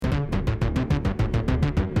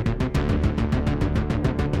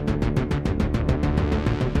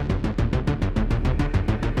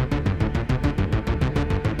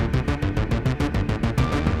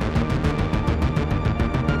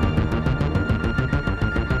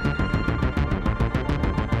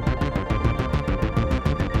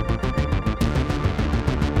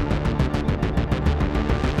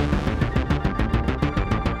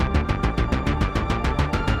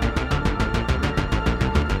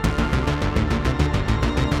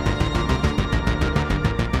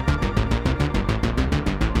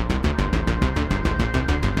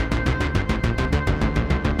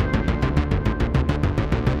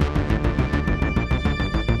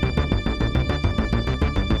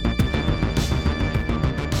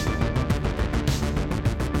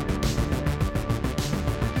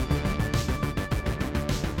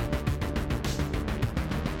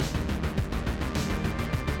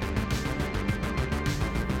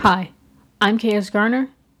Hi, I'm KS Garner,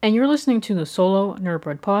 and you're listening to the Solo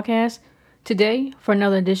Nerdbird podcast. Today, for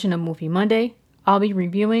another edition of Movie Monday, I'll be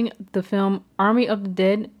reviewing the film Army of the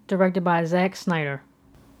Dead, directed by Zack Snyder.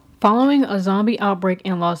 Following a zombie outbreak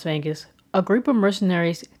in Las Vegas, a group of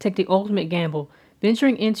mercenaries take the ultimate gamble,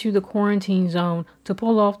 venturing into the quarantine zone to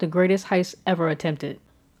pull off the greatest heist ever attempted.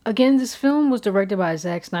 Again, this film was directed by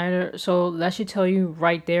Zack Snyder, so that should tell you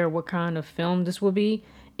right there what kind of film this will be.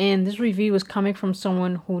 And this review is coming from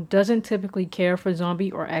someone who doesn't typically care for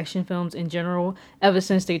zombie or action films in general ever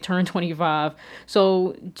since they turned 25.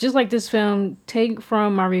 So, just like this film, take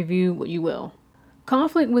from my review what you will.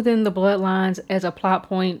 Conflict within the bloodlines as a plot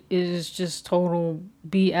point is just total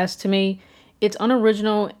BS to me. It's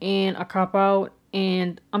unoriginal and a cop out,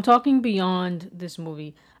 and I'm talking beyond this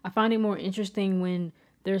movie. I find it more interesting when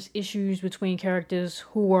there's issues between characters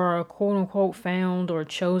who are quote unquote found or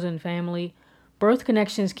chosen family. Birth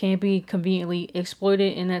connections can't be conveniently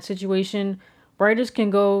exploited in that situation. Writers can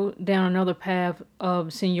go down another path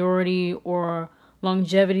of seniority or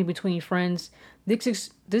longevity between friends.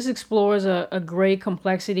 This explores a great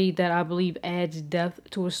complexity that I believe adds depth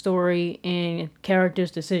to a story and characters'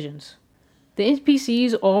 decisions. The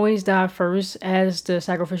NPCs always die first as the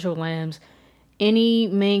sacrificial lambs. Any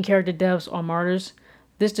main character deaths are martyrs.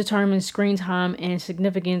 This determines screen time and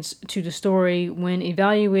significance to the story when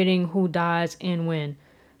evaluating who dies and when.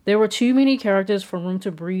 There were too many characters for room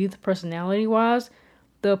to breathe personality-wise.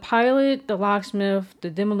 The pilot, the locksmith,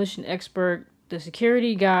 the demolition expert, the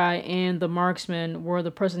security guy, and the marksman were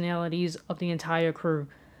the personalities of the entire crew.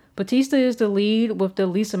 Batista is the lead with the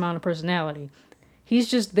least amount of personality.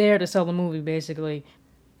 He's just there to sell the movie, basically.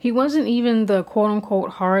 He wasn't even the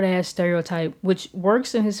quote-unquote hard-ass stereotype, which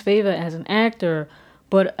works in his favor as an actor,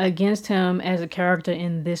 but against him as a character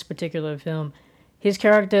in this particular film. His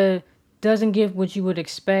character doesn't give what you would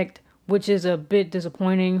expect, which is a bit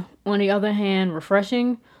disappointing. On the other hand,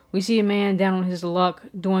 refreshing. We see a man down on his luck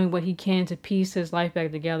doing what he can to piece his life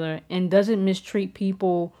back together and doesn't mistreat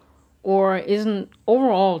people or isn't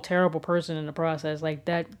overall a terrible person in the process. Like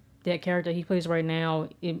that character he plays right now,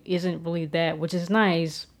 it isn't really that, which is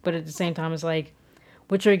nice, but at the same time it's like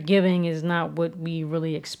what you're giving is not what we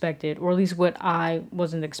really expected, or at least what I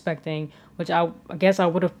wasn't expecting, which I guess I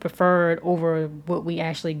would have preferred over what we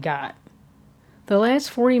actually got. The last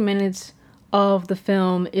 40 minutes of the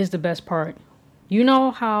film is the best part. You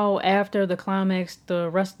know how after the climax, the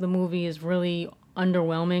rest of the movie is really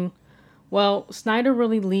underwhelming? Well, Snyder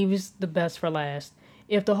really leaves the best for last.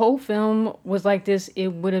 If the whole film was like this, it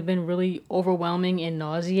would have been really overwhelming and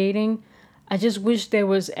nauseating. I just wish there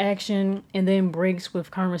was action and then breaks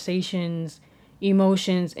with conversations,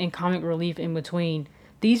 emotions, and comic relief in between.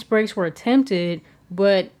 These breaks were attempted,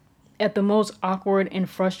 but at the most awkward and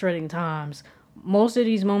frustrating times. Most of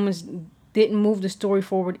these moments didn't move the story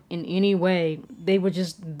forward in any way. They were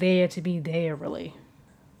just there to be there, really.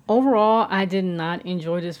 Overall, I did not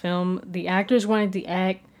enjoy this film. The actors wanted to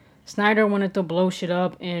act. Snyder wanted to blow shit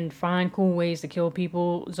up and find cool ways to kill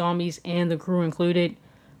people, zombies, and the crew included.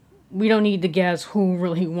 We don't need to guess who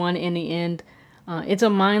really won in the end. It's a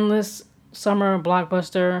mindless summer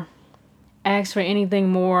blockbuster. Ask for anything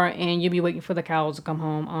more and you'll be waiting for the cows to come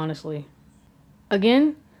home, honestly.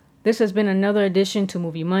 Again, this has been another edition to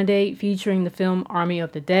Movie Monday featuring the film Army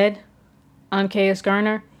of the Dead. I'm KS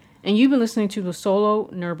Garner, and you've been listening to the Solo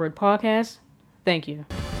Nerdbird podcast. Thank you.